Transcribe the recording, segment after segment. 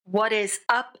What is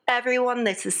up, everyone?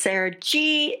 This is Sara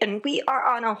G, and we are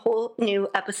on a whole new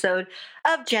episode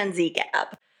of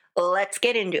GenZ-Gab. Let's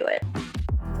get into it.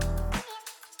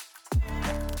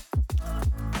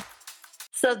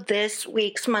 So this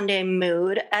week's Monday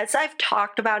mood, as I've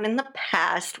talked about in the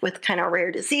past with kind of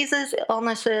rare diseases,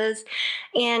 illnesses,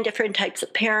 and different types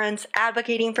of parents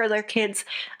advocating for their kids,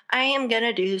 I am going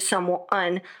to do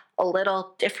someone a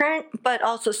little different, but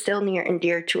also still near and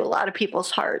dear to a lot of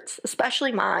people's hearts,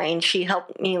 especially mine. She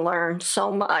helped me learn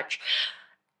so much.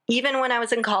 Even when I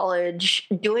was in college,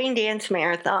 doing Dance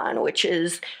Marathon, which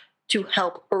is to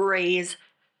help raise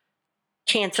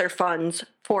cancer funds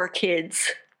for kids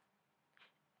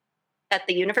at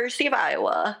the University of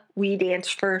Iowa, we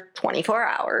danced for 24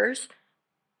 hours,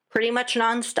 pretty much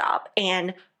nonstop.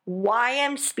 And why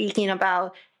I'm speaking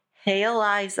about Hey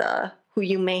Eliza, who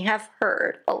you may have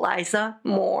heard, Eliza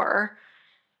Moore,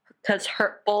 because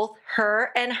both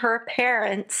her and her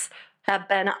parents have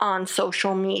been on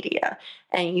social media,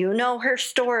 and you know her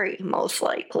story most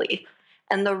likely.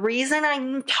 And the reason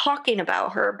I'm talking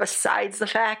about her, besides the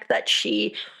fact that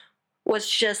she was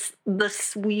just the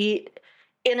sweet,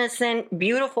 innocent,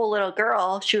 beautiful little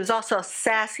girl, she was also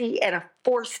sassy and a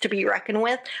force to be reckoned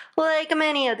with, like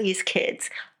many of these kids.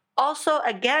 Also,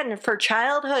 again, for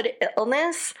childhood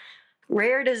illness,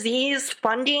 rare disease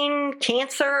funding,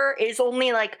 cancer is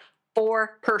only like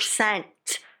 4%.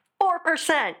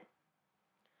 4%.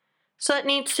 So it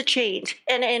needs to change.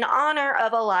 And in honor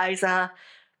of Eliza,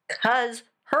 because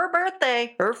her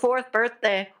birthday, her 4th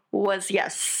birthday, was,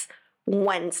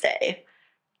 Wednesday,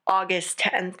 August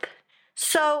 10th.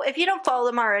 So if you don't follow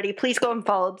them already, please go and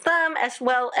follow them, as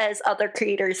well as other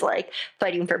creators like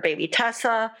Fighting for Baby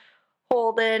Tessa,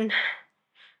 Holden,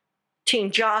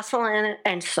 Team Jocelyn,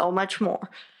 and so much more.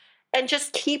 And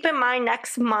just keep in mind,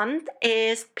 next month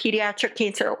is Pediatric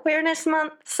Cancer Awareness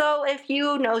Month. So if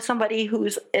you know somebody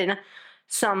who's in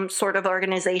some sort of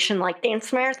organization like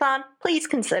Dance Marathon, please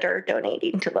consider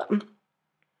donating to them.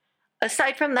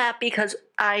 Aside from that, because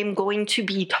I'm going to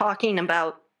be talking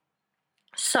about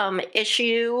some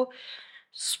issue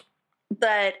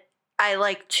that I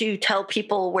like to tell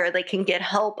people where they can get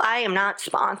help. I am not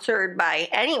sponsored by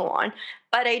anyone,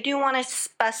 but I do want to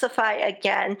specify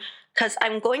again, because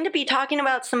I'm going to be talking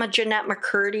about some of Jennette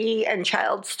McCurdy and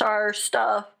Child Star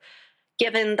stuff,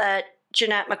 given that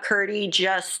Jennette McCurdy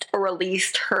just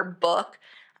released her book,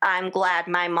 I'm Glad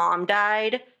My Mom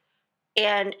Died,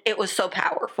 and it was so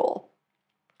powerful.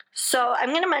 So I'm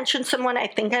going to mention someone I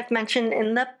think I've mentioned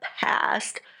in the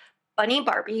past. Bunny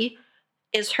Barbie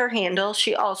is her handle.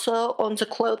 She also owns a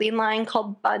clothing line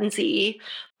called Bunzy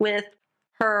with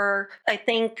her, I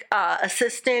think,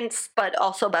 assistants, but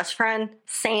also best friend,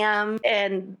 Sam.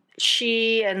 And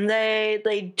she and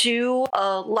they do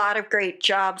a lot of great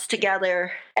jobs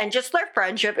together. And just their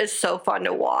friendship is so fun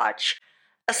to watch.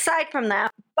 Aside from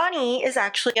that, Bunny is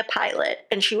actually a pilot,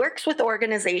 and she works with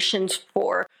organizations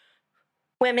for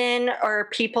women or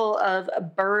people of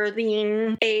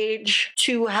birthing age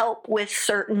to help with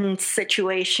certain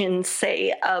situations,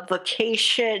 say a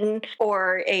vacation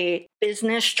or a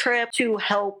business trip, to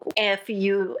help if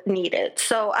you need it.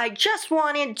 So I just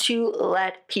wanted to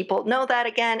let people know that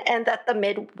again, and that the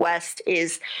Midwest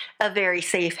is a very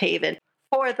safe haven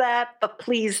for that. But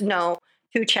please know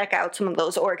to check out some of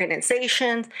those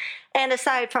organizations. And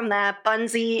aside from that,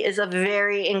 Bunzy is a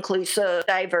very inclusive,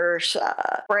 diverse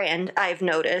brand, I've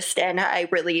noticed, and I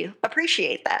really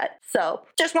appreciate that. So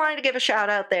just wanted to give a shout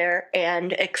out there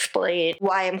and explain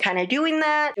why I'm kind of doing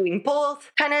that, doing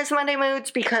both kind of as Monday moods,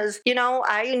 because,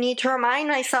 I need to remind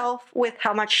myself with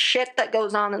how much shit that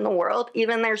goes on in the world,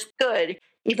 even there's good,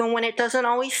 even when it doesn't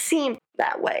always seem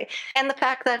that way. And the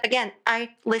fact that, again, I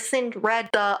read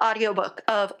the audiobook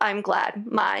of I'm Glad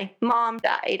My Mom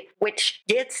Died, which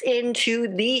gets into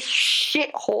the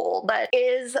shithole that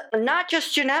is not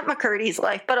just Jennette McCurdy's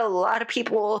life, but a lot of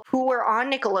people who were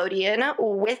on Nickelodeon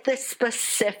with this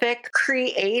specific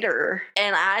creator.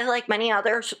 And I, like many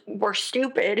others, were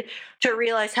stupid to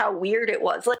realize how weird it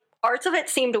was. Like, parts of it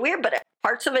seemed weird, but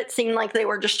parts of it seemed like they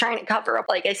were just trying to cover up,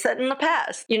 like I said in the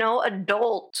past,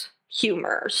 adult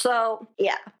humor. So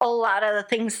yeah, a lot of the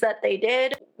things that they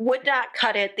did would not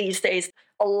cut it these days.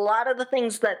 A lot of the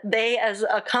things that they, as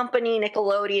a company,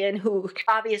 Nickelodeon, who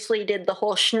obviously did the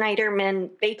whole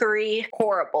Schneiderman bakery,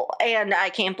 horrible. And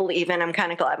I can't believe, and I'm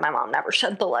kind of glad my mom never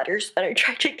sent the letters that I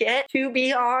tried to get to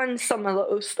be on some of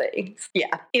those things.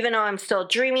 Yeah, even though I'm still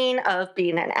dreaming of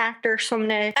being an actor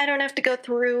someday, I don't have to go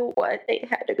through what they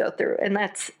had to go through. And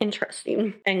that's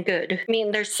interesting and good. I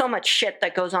mean, there's so much shit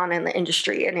that goes on in the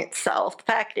industry in itself. The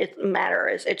fact of the matter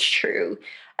is, it's true.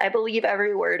 I believe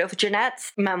every word of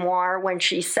Jennette's memoir when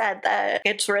she said that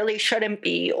it really shouldn't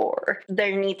be, or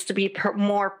there needs to be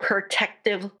more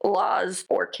protective laws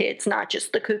for kids, not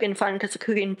just the Coogan Fund, because the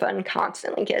Coogan Fund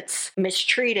constantly gets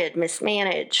mistreated,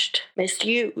 mismanaged,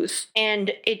 misused.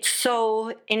 And it's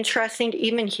so interesting to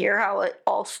even hear how it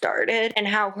all started and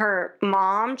how her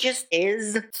mom just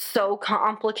is so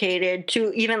complicated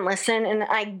to even listen. And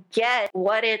I get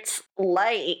what it's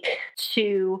like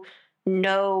to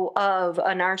know of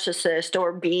a narcissist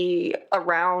or be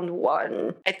around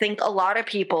one. I think a lot of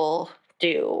people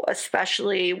do,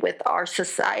 especially with our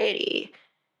society.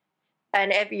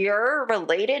 And if you're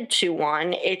related to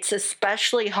one, it's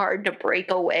especially hard to break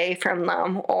away from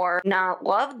them or not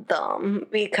love them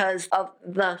because of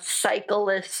the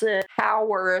psychotic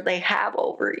power they have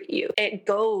over you. It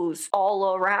goes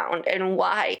all around, and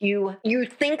why you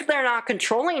think they're not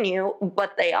controlling you,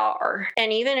 but they are.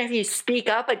 And even if you speak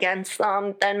up against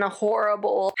them, then the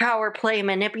horrible power play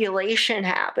manipulation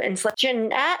happens. Like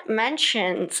Jennette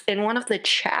mentions in one of the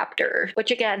chapters,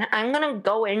 which again, I'm going to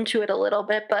go into it a little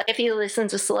bit, but if you listen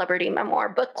to Celebrity Memoir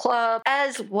Book Club,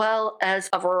 as well as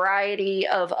a variety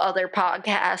of other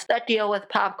podcasts that deal with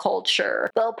pop culture,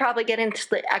 they'll probably get into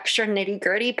the extra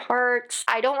nitty-gritty parts.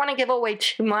 I don't want to give away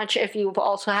too much if you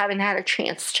also haven't had a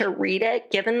chance to read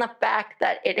it, given the fact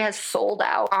that it has sold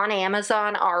out on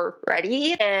Amazon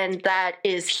already, and that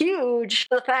is huge.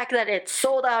 The fact that it's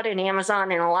sold out in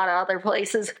Amazon and a lot of other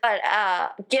places, but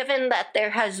given that there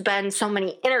has been so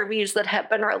many interviews that have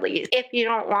been released, if you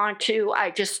don't want to, I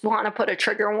just want to put a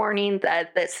trigger warning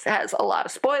that this has a lot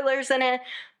of spoilers in it,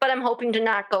 but I'm hoping to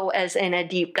not go as in a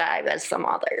deep dive as some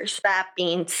others. That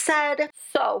being said,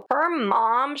 so her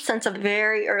mom, since a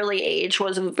very early age,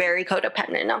 was very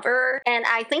codependent of her. And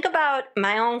I think about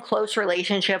my own close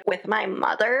relationship with my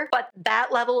mother, but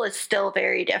that level is still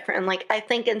very different. Like, I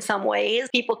think in some ways,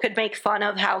 people could make fun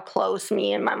of how close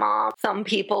me and my mom, some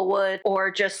people would,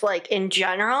 or just like in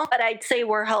general. But I'd say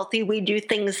we're healthy. We do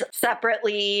things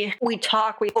separately. We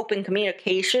talk, we open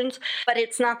communications, but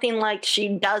it's nothing like she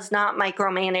does not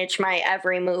micromanage my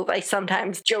every move. I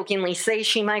sometimes jokingly say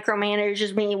she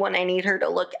micromanages me when I need her to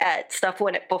look at stuff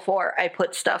before I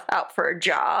put stuff out for a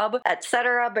job,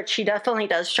 etc. But she definitely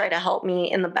does try to help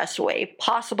me in the best way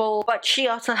possible. But she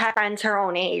also has friends her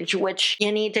own age, which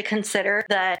you need to consider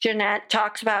that Jennette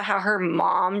talks about how her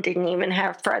mom didn't even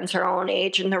have friends her own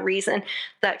age. And the reason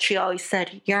that she always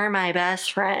said, "You're my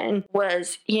best friend,"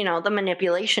 was, the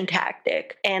manipulation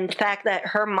tactic. And the fact that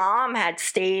her mom had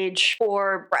stage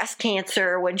 4 breast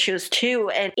cancer when she was 2,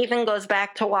 and even goes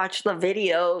back to watch the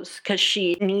videos because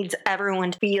she needs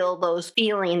everyone to feel those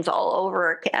feelings all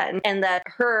over again. And that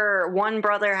her one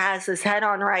brother has his head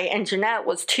on right, and Jennette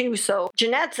was 2, so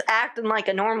Jennette's acting like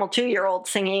a normal 2-year-old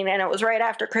singing, and it was right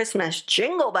after Christmas.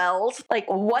 Jingle bells. Like,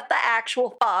 what the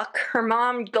actual fuck? Her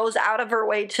mom goes out of her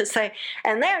way to say,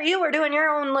 and there you were doing your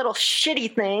own little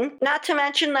shitty thing. Not to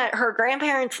mention that her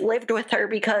grandparents lived with her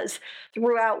because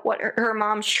throughout what her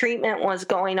mom's treatment was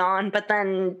going on, but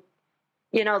then,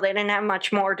 they didn't have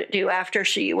much more to do after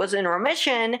she was in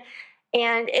remission.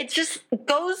 And it just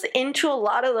goes into a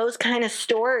lot of those kind of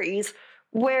stories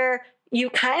where you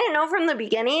kind of know from the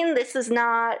beginning, this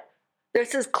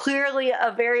is clearly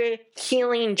a very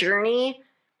healing journey,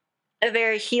 a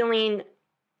very healing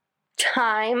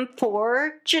time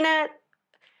for Jennette.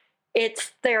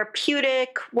 It's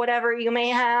therapeutic, whatever you may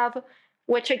have,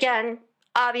 which again,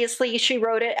 obviously she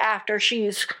wrote it after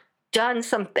she's done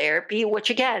some therapy, which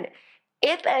again,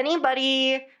 if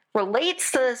anybody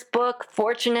relates to this book,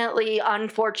 fortunately,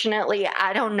 unfortunately,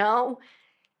 I don't know,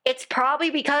 it's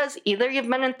probably because either you've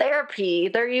been in therapy,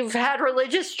 either you've had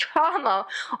religious trauma,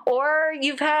 or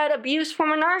you've had abuse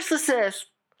from a narcissist,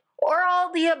 or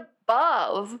all the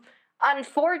above.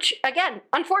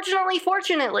 Unfortunately,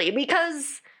 fortunately,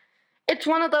 because it's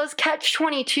one of those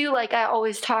catch-22 like I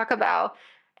always talk about.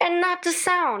 And not to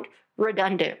sound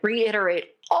redundant, reiterate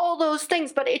all those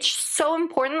things, but it's so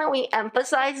important that we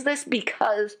emphasize this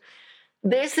because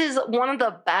this is one of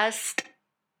the best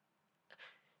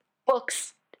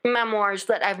memoirs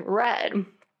that I've read.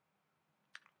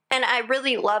 And I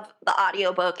really love the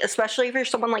audiobook, especially for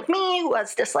someone like me who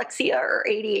has dyslexia or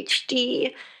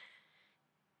ADHD.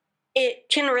 It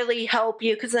can really help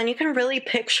you because then you can really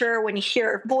picture when you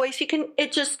hear her voice,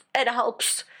 it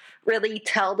helps really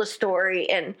tell the story,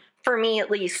 and for me at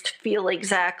least, feel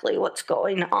exactly what's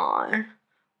going on,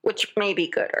 which may be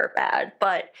good or bad.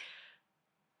 But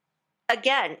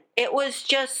again, it was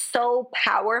just so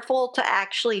powerful to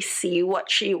actually see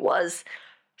what she was.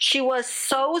 She was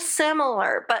so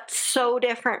similar, but so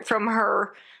different from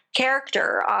her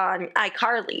character on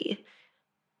iCarly,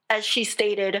 as she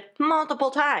stated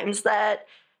multiple times that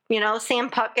Sam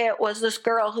Puckett was this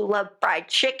girl who loved fried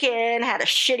chicken, had a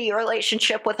shitty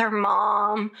relationship with her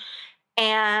mom,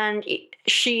 and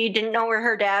she didn't know where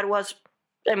her dad was.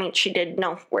 I mean, she did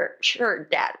know where her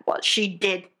dad was. She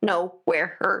did know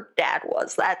where her dad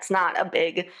was. That's not a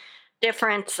big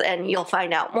difference, and you'll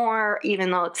find out more.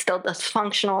 Even though it's still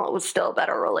dysfunctional, it was still a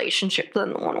better relationship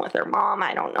than the one with her mom.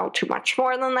 I don't know too much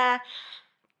more than that.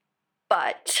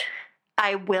 But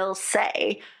I will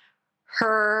say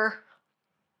her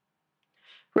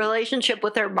relationship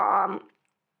with her mom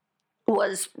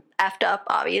was effed up,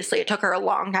 obviously. It took her a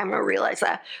long time to realize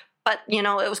that. But,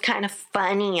 it was kind of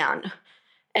funny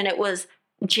and it was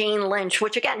Jane Lynch,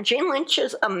 which again, Jane Lynch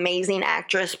is an amazing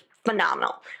actress,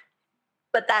 phenomenal.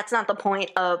 But that's not the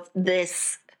point of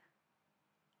this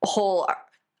whole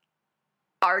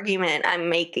argument I'm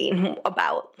making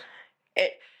about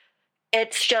it.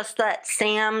 It's just that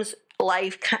Sam's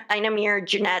life kind of mirrored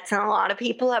Jennette's, and a lot of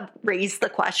people have raised the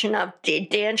question of, did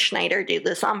Dan Schneider do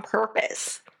this on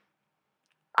purpose?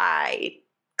 I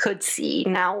could see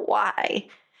now why.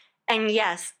 And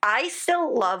yes, I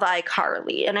still love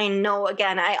iCarly. And I know,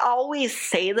 again, I always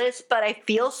say this, but I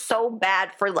feel so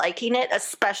bad for liking it,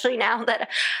 especially now that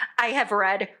I have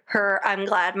read her I'm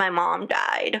Glad My Mom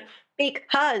Died,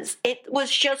 because it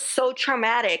was just so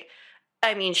traumatic.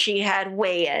 I mean, she had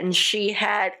weigh-ins,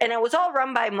 and it was all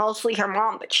run by mostly her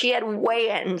mom, but she had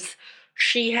weigh-ins,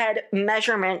 she had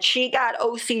measurements, she got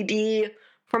OCD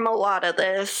from a lot of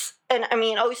this. And I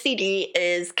mean, OCD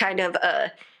is kind of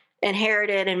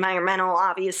inherited environmental,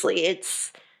 obviously.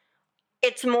 It's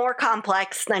more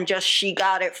complex than just she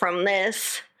got it from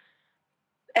this.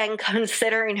 And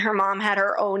considering her mom had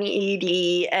her own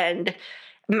ED and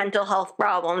mental health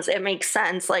problems, it makes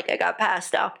sense, like, I got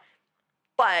passed out.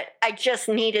 But I just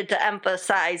needed to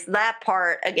emphasize that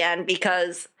part again,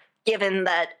 because given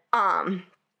that all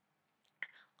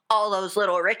those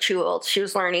little rituals she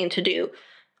was learning to do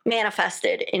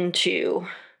manifested into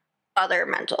other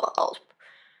mental health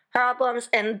problems,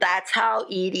 and that's how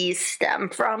EDs stem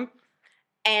from.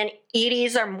 And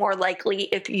EDs are more likely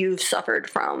if you've suffered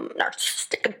from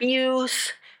narcissistic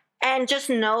abuse. And just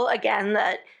know, again,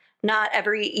 that not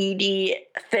every ED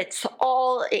fits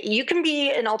all. You can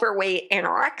be an overweight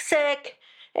anorexic,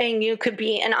 and you could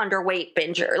be an underweight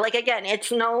binger. Like, again,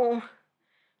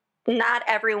 not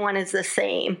everyone is the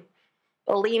same.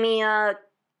 Bulimia,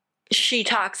 she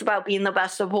talks about being the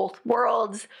best of both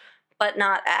worlds, but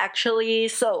not actually.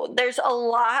 So there's a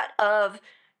lot of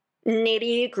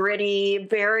nitty-gritty,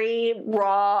 very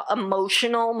raw,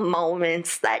 emotional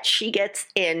moments that she gets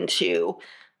into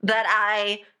that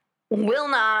I will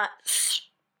not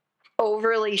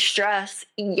overly stress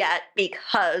yet,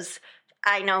 because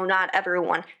I know not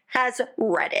everyone has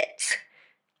read it.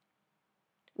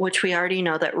 Which we already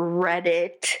know that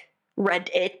Reddit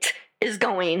is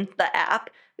the app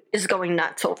is going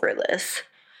nuts over this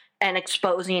and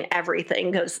exposing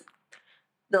everything, because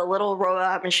the little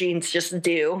robot machines just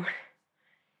do.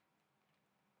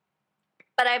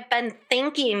 But I've been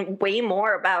thinking way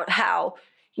more about how,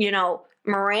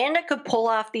 Miranda could pull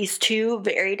off these two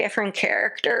very different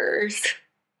characters.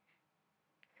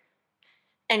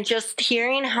 And just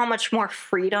hearing how much more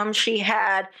freedom she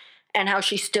had and how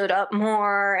she stood up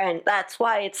more, and that's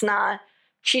why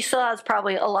she still has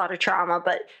probably a lot of trauma,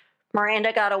 but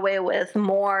Miranda got away with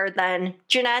more than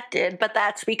Jennette did, but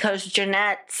that's because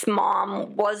Jennette's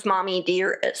mom was Mommy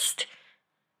Dearest.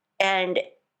 And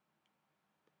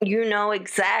you know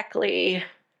exactly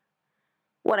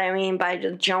what I mean by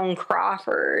the Joan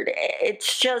Crawford.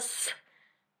 It's just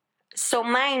so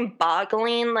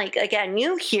mind-boggling. Like, again,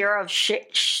 you hear of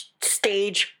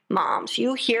stage moms.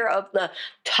 You hear of the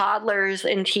toddlers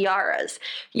and tiaras.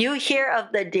 You hear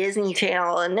of the Disney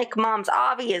Channel and Nick moms,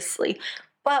 obviously.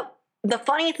 But the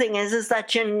funny thing is that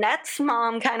Jennette's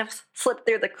mom kind of slipped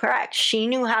through the cracks. She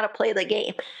knew how to play the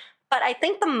game. But I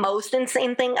think the most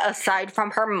insane thing, aside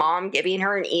from her mom giving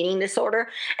her an eating disorder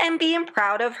and being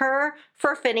proud of her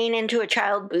for fitting into a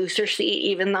child booster seat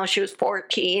even though she was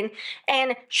 14,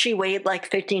 and she weighed like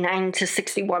 59 to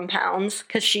 61 pounds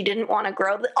because she didn't want to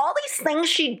grow. All these things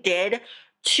she did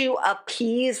to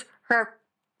appease her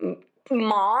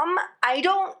mom, I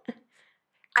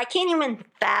can't even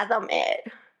fathom it.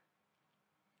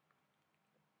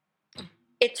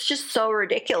 It's just so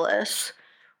ridiculous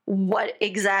what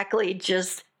exactly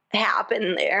just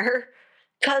happened there.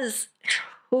 Because,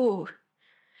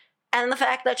 and the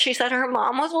fact that she said her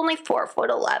mom was only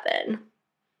 4'11",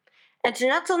 and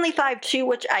Jennette's only 5'2",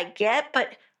 which I get,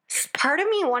 but part of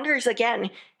me wonders again,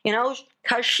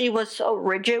 because she was so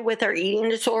rigid with her eating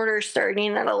disorder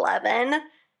starting at 11,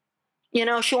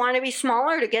 she wanted to be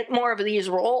smaller to get more of these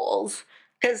roles.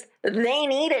 because they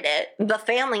needed it. The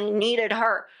family needed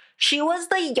her. She was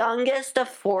the youngest of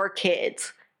 4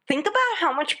 kids. Think about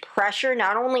how much pressure,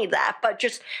 not only that, but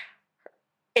just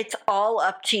it's all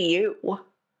up to you.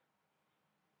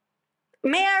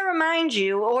 May I remind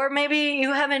you, or maybe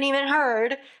you haven't even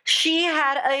heard, she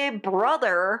had a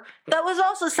brother that was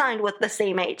also signed with the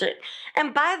same agent.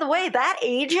 And by the way, that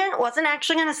agent wasn't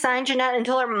actually going to sign Jennette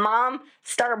until her mom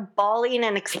started bawling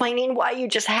and explaining why you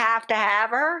just have to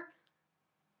have her.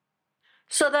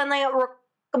 So then they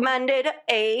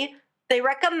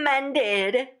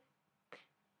recommended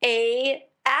a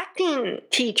acting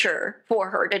teacher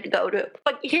for her to go to.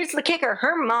 But here's the kicker.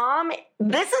 Her mom,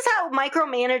 this is how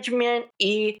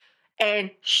micromanagement-y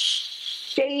and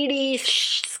shady,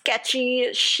 sketchy,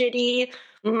 shitty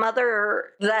mother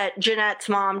that Jennette's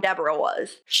mom, Deborah,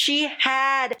 was. She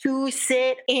had to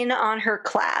sit in on her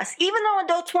class. Even though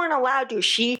adults weren't allowed to,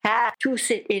 she had to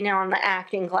sit in on the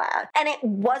acting class. And it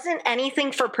wasn't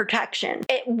anything for protection.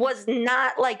 It was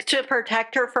not like to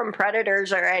protect her from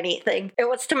predators or anything. It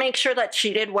was to make sure that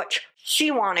she did what she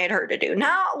wanted her to do,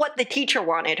 not what the teacher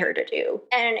wanted her to do.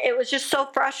 And it was just so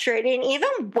frustrating, even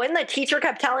when the teacher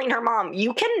kept telling her mom,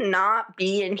 you cannot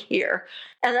be in here.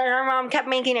 And then her mom kept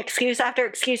making excuse after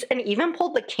excuse and even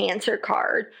pulled the cancer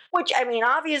card, which, I mean,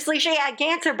 obviously she had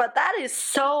cancer, but that is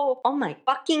so, oh my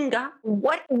fucking God.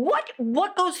 What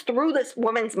goes through this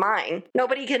woman's mind?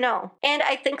 Nobody can know. And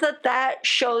I think that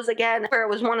shows again where it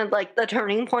was one of like the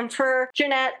turning points for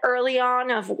Jennette early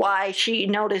on of why she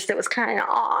noticed it was kind of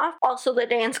off. Also, the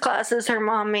dance classes her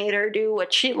mom made her do,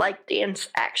 which she liked dance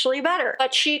actually better.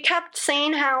 But she kept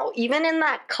saying how even in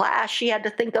that class, she had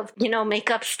to think of, make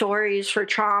up stories for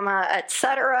trauma,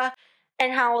 etc.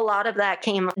 And how a lot of that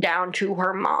came down to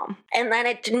her mom. And then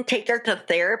it didn't take her to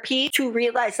therapy to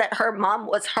realize that her mom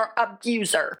was her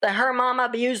abuser. That her mom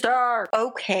abused her.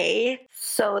 Okay,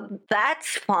 so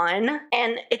that's fun.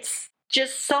 And it's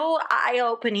just so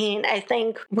eye-opening, I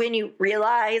think, when you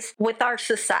realize with our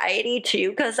society, too,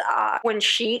 because when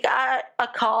she got a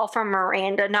call from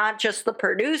Miranda, not just the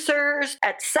producers,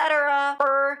 etc.,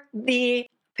 for the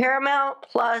Paramount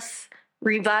Plus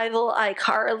revival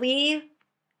iCarly,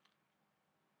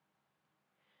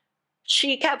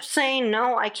 she kept saying,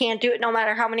 no, I can't do it no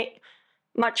matter how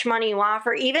much money you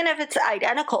offer, even if it's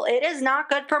identical. It is not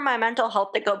good for my mental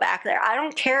health to go back there. I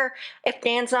don't care if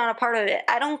Dan's not a part of it.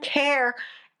 I don't care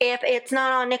if it's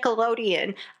not on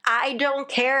Nickelodeon. I don't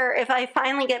care if I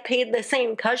finally get paid the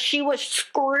same, because she was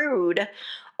screwed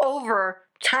over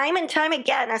time and time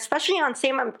again, especially on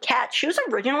Sam and Cat. She was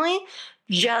originally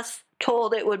just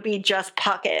told it would be just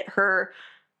Puckett. Her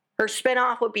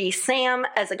spinoff would be Sam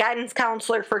as a guidance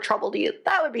counselor for troubled youth.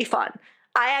 That would be fun.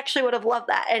 I actually would have loved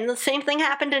that. And the same thing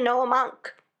happened to Noah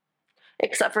Monk,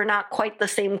 except for not quite the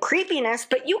same creepiness.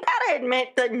 But you gotta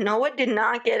admit that Noah did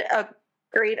not get a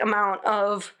great amount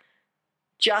of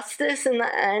justice in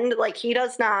the end. Like, he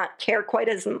does not care quite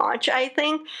as much, I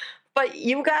think. But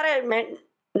you gotta admit,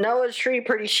 Noah's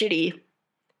pretty shitty.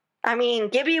 I mean,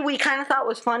 Gibby we kind of thought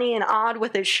was funny and odd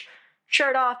with his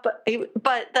shirt off, but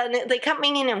then they kept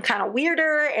making him kind of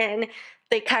weirder, and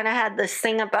they kind of had this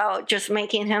thing about just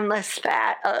making him this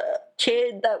fat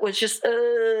kid that was just,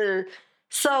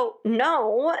 So,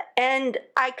 no, and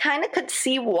I kind of could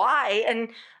see why, and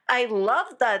I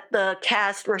love that the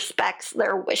cast respects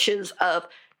their wishes of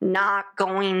not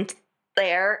going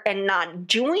there and not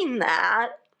doing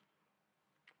that,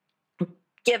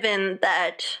 given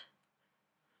that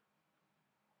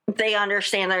they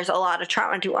understand there's a lot of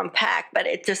trauma to unpack, but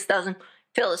it just doesn't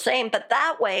feel the same. But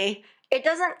that way, it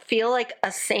doesn't feel like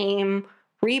a same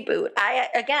reboot. I,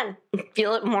 again,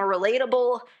 feel it more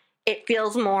relatable. It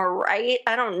feels more right.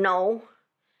 I don't know.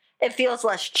 It feels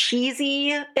less cheesy,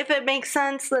 if it makes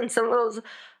sense, than some of those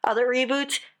other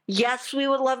reboots. Yes, we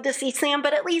would love to see Sam,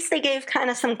 but at least they gave kind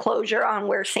of some closure on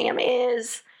where Sam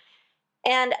is.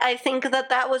 And I think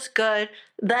that was good,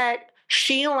 that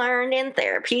she learned in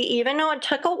therapy, even though it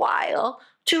took a while,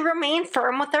 to remain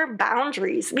firm with her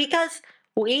boundaries, because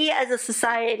we as a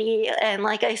society, and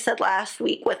like I said last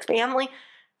week with family,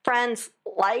 friends,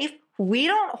 life, we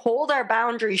don't hold our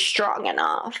boundaries strong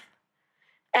enough.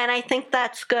 And I think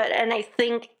that's good. And I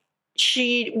think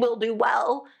she will do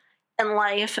well in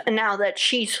life now that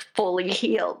she's fully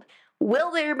healed.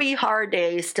 Will there be hard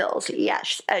days still?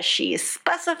 Yes, as she's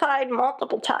specified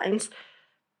multiple times.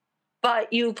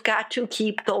 But you've got to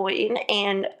keep going,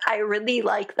 and I really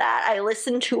like that. I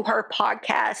listened to her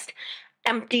podcast,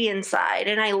 Empty Inside,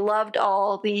 and I loved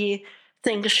all the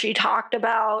things she talked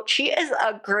about. She is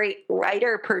a great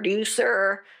writer,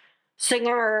 producer,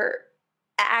 singer,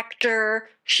 actor.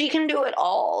 She can do it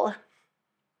all.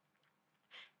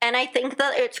 And I think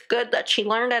that it's good that she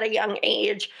learned at a young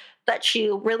age that she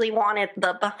really wanted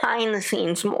the behind the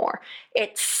scenes more.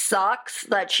 It sucks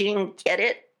that she didn't get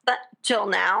it till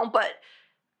now, but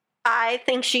I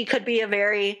think she could be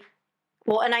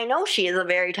and I know she is a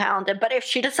very talented, but if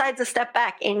she decides to step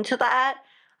back into that,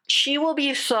 she will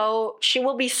be so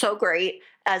great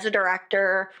as a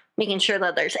director, making sure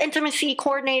that there's intimacy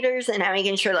coordinators and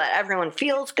making sure that everyone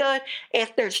feels good.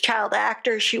 If there's child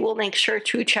actors, she will make sure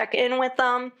to check in with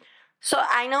them. So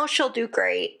I know she'll do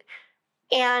great.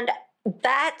 And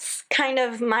that's kind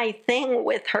of my thing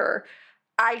with her.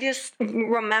 I just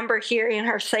remember hearing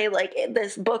her say, like,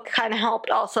 this book kind of helped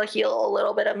also heal a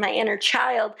little bit of my inner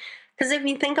child. Because if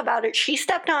you think about it, she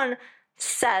stepped on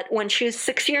set when she was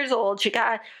 6 years old. She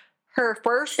got her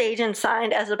first agent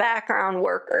signed as a background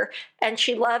worker, and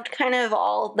she loved kind of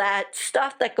all that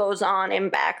stuff that goes on in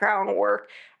background work.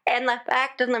 And the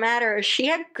fact of the matter is she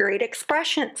had great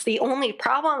expressions. The only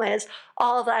problem is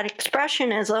all of that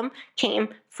expressionism came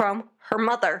from her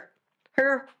mother,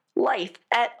 her life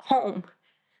at home,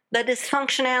 the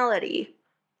dysfunctionality.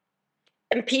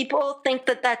 And people think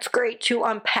that that's great to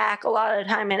unpack a lot of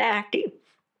the time in acting.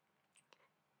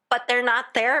 But they're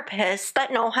not therapists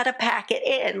that know how to pack it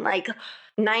in. Like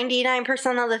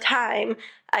 99% of the time,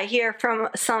 I hear from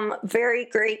some very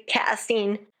great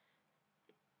casting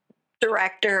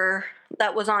director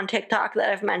that was on TikTok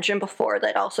that I've mentioned before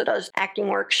that also does acting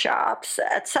workshops,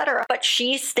 etc. But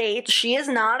she states she is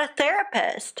not a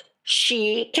therapist.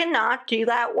 She cannot do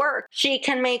that work. She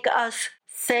can make us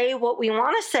say what we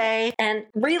want to say and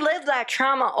relive that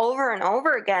trauma over and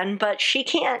over again, but she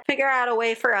can't figure out a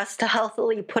way for us to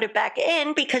healthily put it back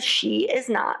in because she is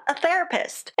not a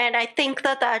therapist. And I think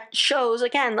that that shows,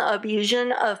 again, the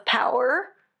abusion of power.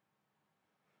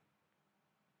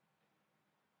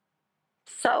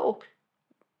 So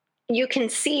you can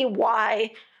see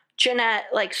why Jennette,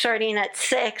 like starting at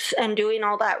 6 and doing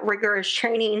all that rigorous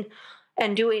training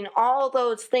and doing all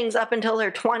those things up until her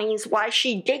 20s, why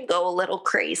she did go a little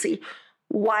crazy,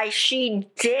 why she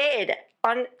did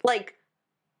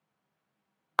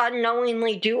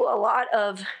unknowingly do a lot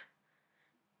of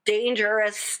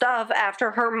dangerous stuff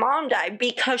after her mom died,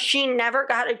 because she never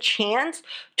got a chance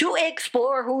to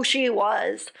explore who she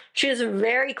was. She was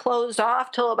very closed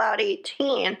off till about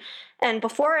 18. And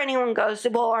before anyone goes,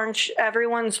 well,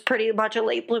 everyone's pretty much a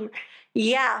late bloomer?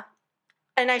 Yeah.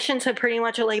 And I shouldn't say pretty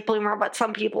much a late bloomer, but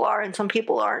some people are and some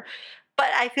people aren't. But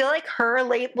I feel like her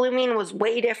late blooming was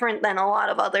way different than a lot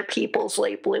of other people's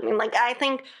late blooming. Like, I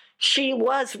think she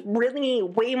was really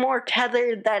way more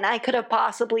tethered than I could have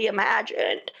possibly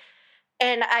imagined.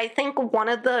 And I think one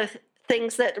of the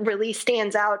things that really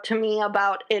stands out to me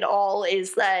about it all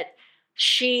is that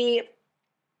she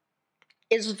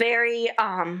is very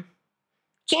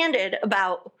candid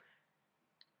about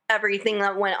everything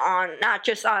that went on, not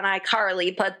just on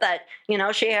iCarly, but that,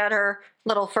 she had her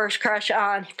little first crush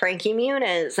on Frankie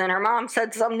Muniz, and her mom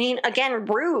said something, again,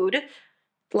 rude,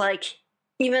 like,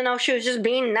 even though she was just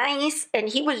being nice, and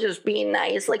he was just being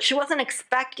nice. Like, she wasn't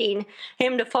expecting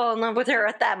him to fall in love with her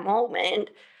at that moment.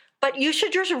 But you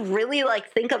should just really,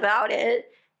 think about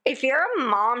it. If you're a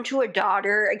mom to a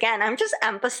daughter, again, I'm just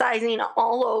emphasizing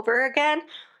all over again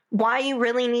why you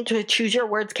really need to choose your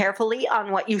words carefully on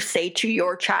what you say to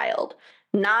your child.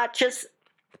 Not just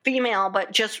female,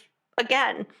 but just,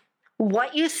 again,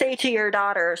 what you say to your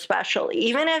daughter especially.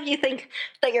 Even if you think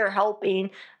that you're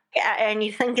helping and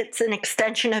you think it's an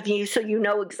extension of you, so you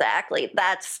know exactly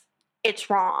it's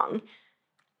wrong.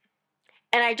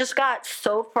 And I just got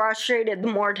so frustrated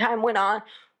the more time went on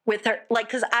with her,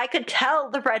 because I could tell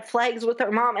the red flags with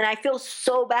her mom, and I feel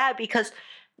so bad because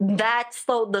that's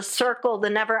the circle, the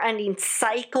never-ending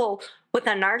cycle with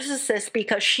a narcissist,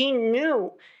 because she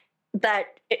knew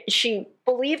that she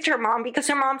believed her mom because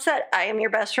her mom said, I am your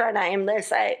best friend, I am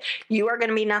this, you are going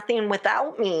to be nothing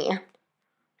without me.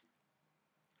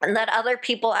 And that other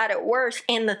people had it worse.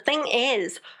 And the thing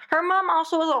is, her mom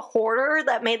also was a hoarder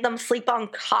that made them sleep on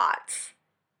cots.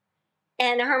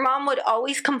 And her mom would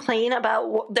always complain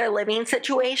about their living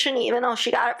situation, even though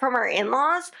she got it from her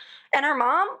in-laws. And her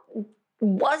mom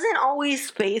wasn't always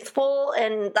faithful,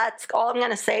 and that's all I'm going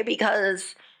to say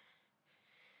because,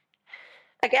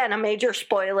 again, a major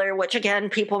spoiler, which, again,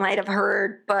 people might have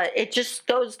heard, but it just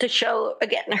goes to show,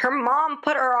 again, her mom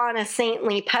put her on a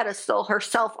saintly pedestal,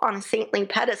 herself on a saintly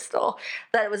pedestal,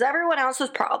 that it was everyone else's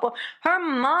problem. Her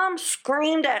mom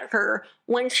screamed at her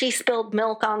when she spilled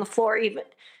milk on the floor, even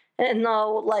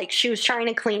though, she was trying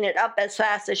to clean it up as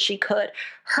fast as she could.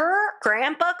 Her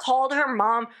grandpa called her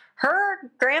mom. Her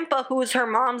grandpa, who's her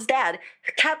mom's dad,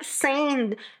 kept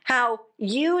saying how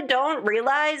you don't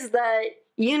realize that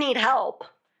you need help.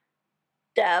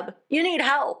 Deb, you need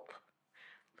help.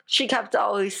 She kept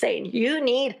always saying, you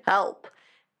need help.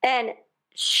 And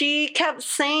she kept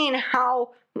saying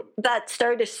how that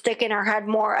started to stick in her head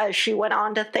more as she went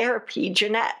on to therapy,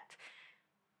 Jennette.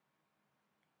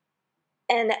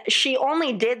 And she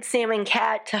only did Sam and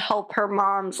Cat to help her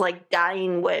mom's like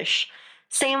dying wish.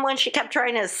 Same when she kept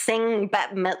trying to sing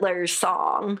Bette Midler's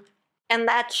song. And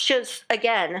that's just,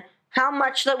 again, how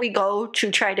much that we go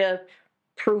to try to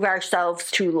prove ourselves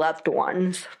to loved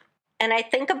ones. And I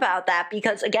think about that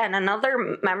because, again,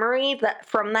 another memory that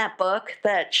from that book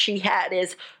that she had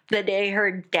is the day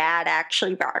her dad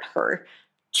actually brought her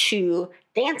to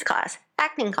dance class,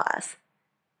 acting class.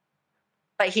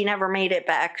 But he never made it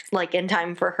back like in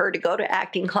time for her to go to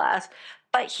acting class.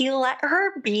 But he let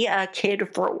her be a kid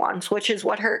for once, which is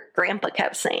what her grandpa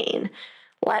kept saying.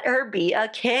 Let her be a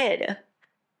kid.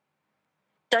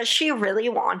 Does she really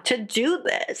want to do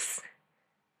this?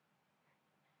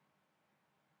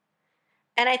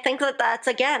 And I think that that's,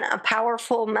 again, a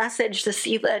powerful message to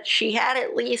see that she had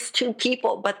at least two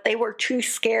people, but they were too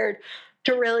scared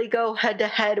to really go head to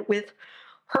head with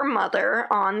her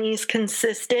mother on these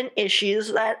consistent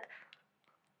issues that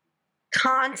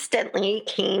constantly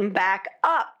came back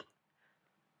up.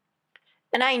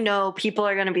 And I know people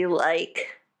are going to be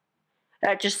like,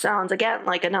 that just sounds, again,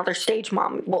 like another stage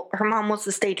mom. Well, her mom was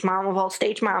the stage mom of all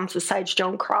stage moms besides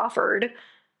Joan Crawford.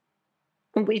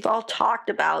 And we've all talked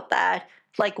about that.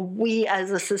 Like, we as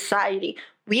a society,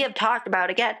 we have talked about,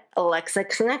 again,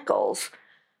 Alexis Nichols,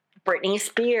 Britney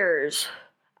Spears,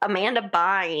 Amanda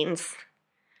Bynes.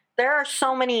 There are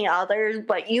so many others,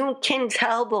 but you can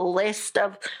tell the list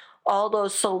of all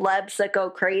those celebs that go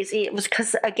crazy. It was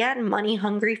because, again,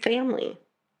 money-hungry family.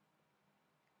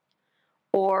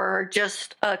 Or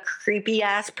just a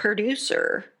creepy-ass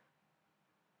producer.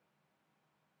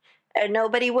 And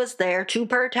nobody was there to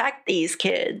protect these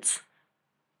kids.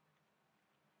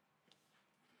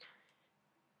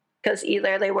 Because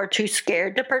either they were too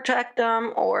scared to protect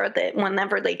them, or that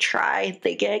whenever they try,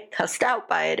 they get cussed out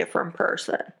by a different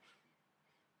person.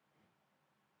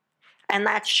 And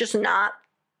that's just not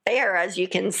fair, as you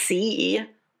can see.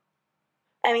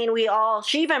 I mean,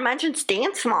 she even mentions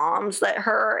Dance Moms, that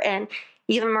her and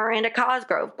even Miranda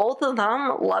Cosgrove, both of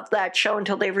them loved that show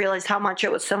until they realized how much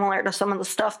it was similar to some of the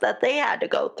stuff that they had to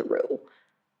go through.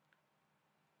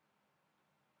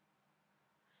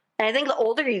 And I think the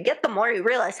older you get, the more you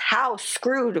realize how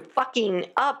screwed fucking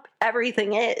up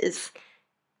everything is.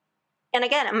 And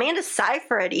again, Amanda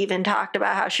Seyfried even talked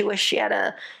about how she wished she had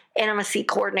a intimacy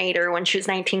coordinator when she was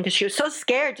 19 because she was so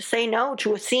scared to say no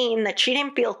to a scene that she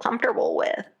didn't feel comfortable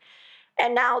with.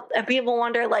 And now people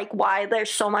wonder, like, why there's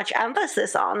so much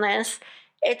emphasis on this.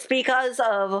 It's because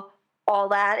of all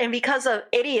that and because of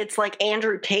idiots like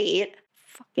Andrew Tate.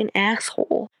 Fucking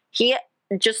asshole. He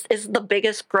just is the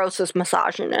biggest, grossest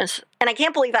misogynist. And I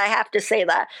can't believe I have to say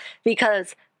that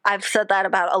because I've said that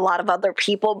about a lot of other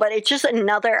people, but it's just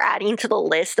another adding to the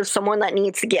list of someone that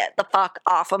needs to get the fuck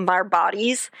off of our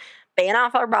bodies, ban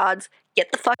off our bods,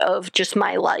 get the fuck of just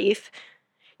my life.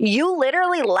 You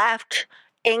literally left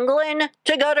England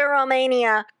to go to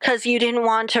Romania because you didn't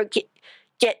want to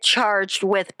get charged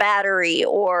with battery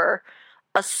or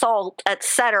assault,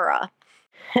 etc.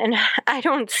 And I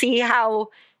don't see how,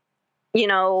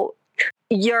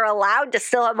 you're allowed to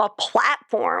still have a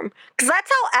platform. Because that's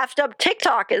how effed up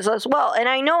TikTok is as well. And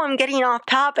I know I'm getting off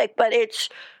topic, but it's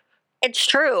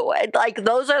true. Like,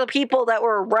 those are the people that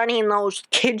were running those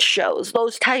kids shows,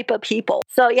 those type of people.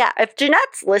 So yeah, if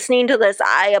Jennette's listening to this,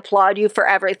 I applaud you for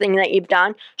everything that you've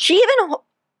done. She even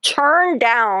turned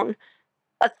down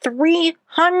a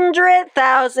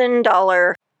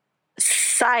 $300,000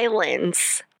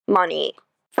 silence money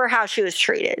for how she was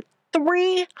treated.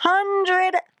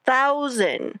 $300,000.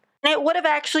 And it would have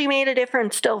actually made a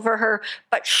difference still for her,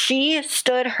 but she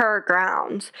stood her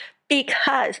grounds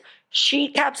because she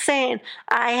kept saying,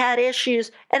 I had issues,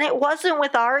 and it wasn't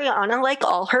with Ariana like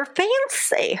all her fans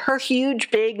say, her huge,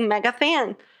 big, mega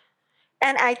fan.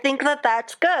 And I think that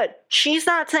that's good. She's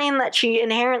not saying that she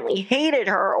inherently hated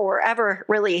her or ever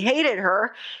really hated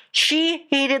her. She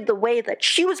hated the way that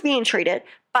she was being treated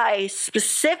by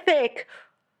specific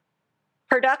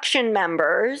production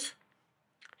members.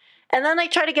 And then they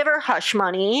try to give her hush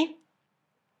money.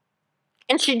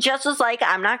 And she just was like,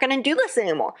 I'm not going to do this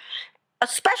anymore.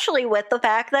 Especially with the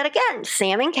fact that, again,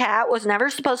 Sam and Cat was never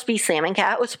supposed to be Sam and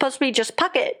Cat. It was supposed to be just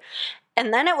Puckett.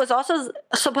 And then it was also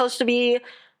supposed to be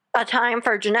a time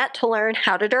for Jennette to learn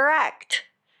how to direct.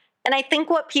 And I think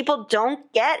what people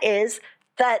don't get is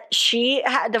that she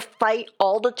had to fight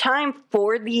all the time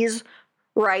for these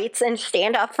rights and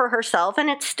stand up for herself, and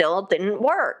it still didn't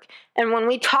work. And when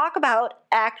we talk about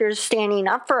actors standing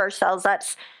up for ourselves,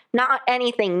 that's not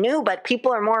anything new, but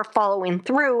people are more following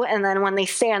through, and then when they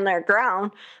stand their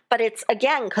ground, but it's,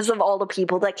 again, because of all the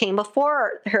people that came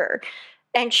before her.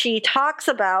 And she talks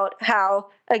about how,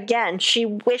 again, she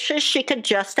wishes she could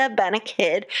just have been a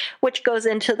kid, which goes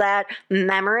into that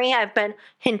memory I've been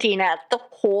hinting at the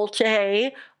whole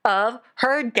day of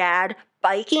her dad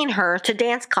biking her to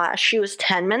dance class. She was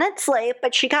 10 minutes late,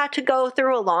 but she got to go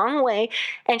through a long way,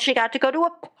 and she got to go to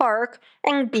a park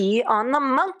and be on the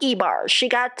monkey bars. She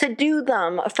got to do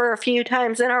them for a few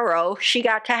times in a row. She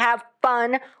got to have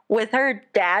fun with her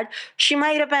dad. She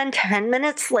might have been 10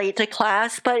 minutes late to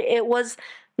class, but it was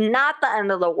not the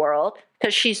end of the world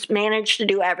because she's managed to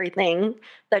do everything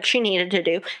that she needed to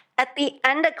do. At the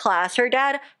end of class, her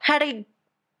dad had a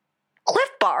Cliff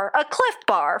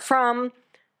Bar from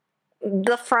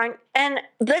the front. And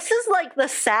this is like the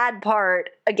sad part.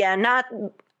 Again, not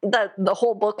the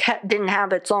whole book didn't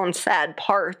have its own sad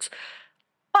parts,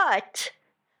 but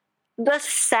the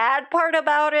sad part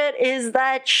about it is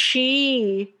that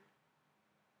she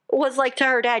was like to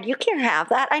her dad, you can't have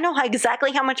that. I know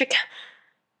exactly how much it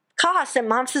costs. And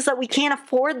Mom says that we can't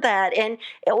afford that. And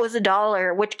it was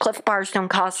 $1, which Cliff Bars don't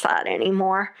cost that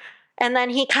anymore. And then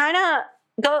he kind of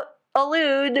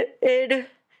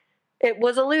it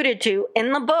was alluded to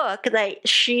in the book that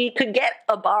she could get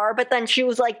a bar, but then she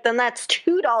was like, then that's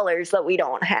 $2 that we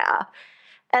don't have.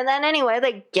 And then anyway,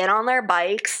 they get on their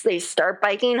bikes, they start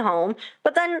biking home,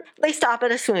 but then they stop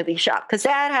at a smoothie shop because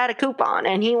Dad had a coupon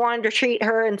and he wanted to treat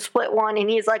her and split one,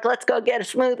 and he's like, let's go get a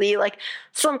smoothie, like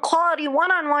some quality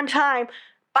one-on-one time.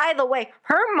 By the way,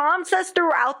 her mom says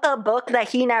throughout the book that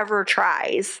he never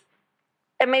tries.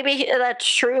 And maybe that's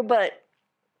true, but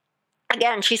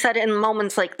again, she said in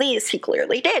moments like these, he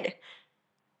clearly did.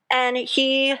 And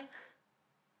he,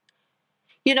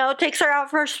 takes her out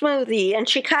for a smoothie, and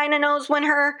she kind of knows when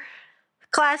her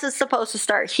class is supposed to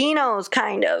start. He knows,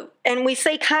 kind of. And we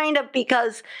say kind of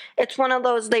because it's one of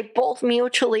those, they both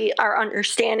mutually are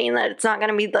understanding that it's not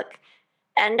going to be the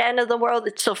end of the world.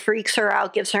 It still freaks her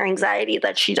out, gives her anxiety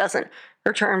that she doesn't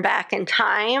return back in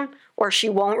time, or she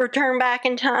won't return back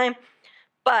in time.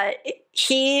 But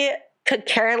he could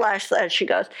care less, as she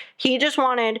goes. He just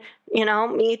wanted,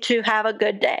 me to have a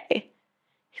good day.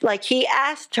 Like, he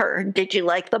asked her, did you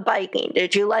like the biking?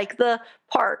 Did you like the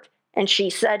park? And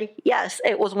she said yes.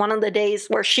 It was one of the days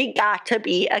where she got to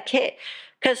be a kid.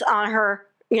 Because on her,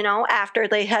 after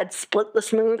they had split the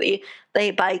smoothie,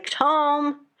 they biked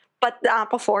home, but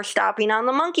not before stopping on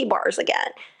the monkey bars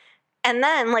again. And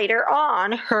then later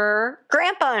on, her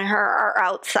grandpa and her are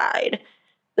outside.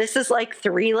 This is like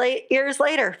 3 years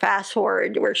later, fast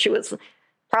forward, where she was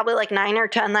probably like 9 or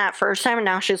 10 that first time, and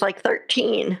now she's like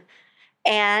 13.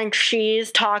 And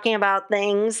she's talking about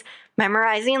things,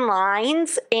 memorizing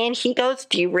lines, and he goes,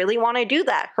 do you really want to do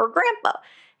that? Her grandpa.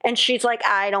 And she's like,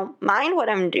 I don't mind what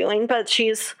I'm doing, but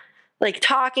she's like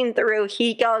talking through.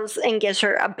 He goes and gives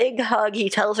her a big hug. He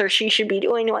tells her she should be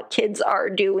doing what kids are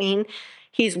doing.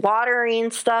 He's watering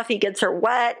stuff. He gets her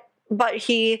wet, but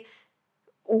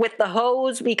with the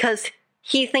hose, because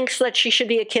he thinks that she should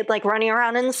be a kid, like running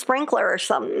around in the sprinkler or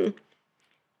something.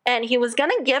 And he was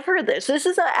going to give her this. This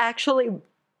is a actually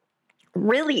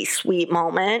really sweet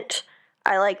moment,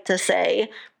 I like to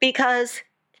say, because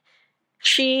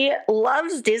she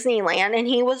loves Disneyland and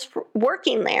he was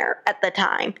working there at the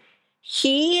time.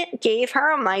 He gave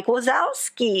her a Mike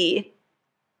Wazowski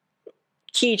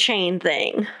keychain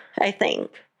thing, I think.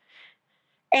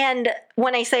 And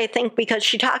when I say think, because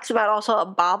she talks about also a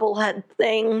bobblehead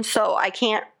thing, so I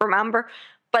can't remember,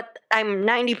 but I'm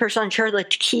 90% sure the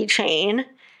keychain.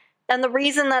 And the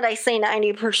reason that I say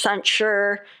 90%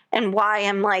 sure and why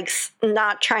I'm like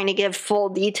not trying to give full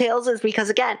details is because,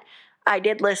 again, I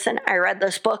did listen, I read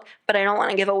this book, but I don't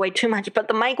want to give away too much. But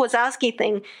the Mike Wazowski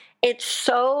thing, it's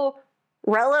so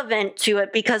relevant to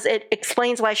it because it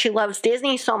explains why she loves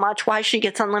Disney so much, why she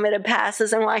gets unlimited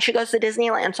passes, and why she goes to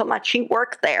Disneyland so much. She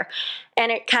worked there.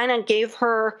 And it kind of gave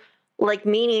her like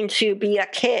meaning to be a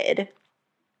kid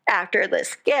after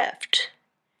this gift.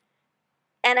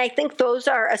 And I think those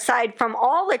are, aside from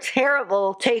all the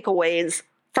terrible takeaways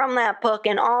from that book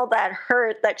and all that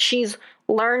hurt that she's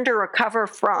learned to recover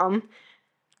from,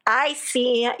 I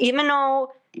see, even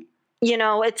though,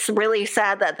 it's really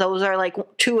sad that those are like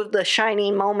two of the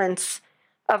shining moments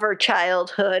of her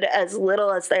childhood, as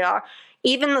little as they are,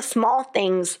 even the small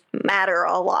things matter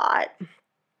a lot.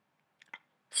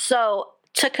 So,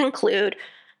 to conclude,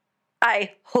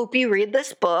 I hope you read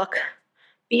this book.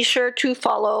 Be sure to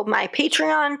follow my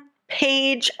Patreon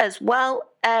page as well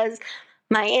as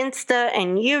my Insta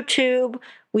and YouTube.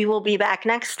 We will be back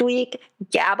next week.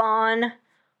 Gab on.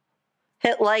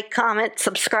 Hit like, comment,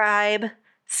 subscribe.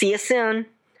 See you soon.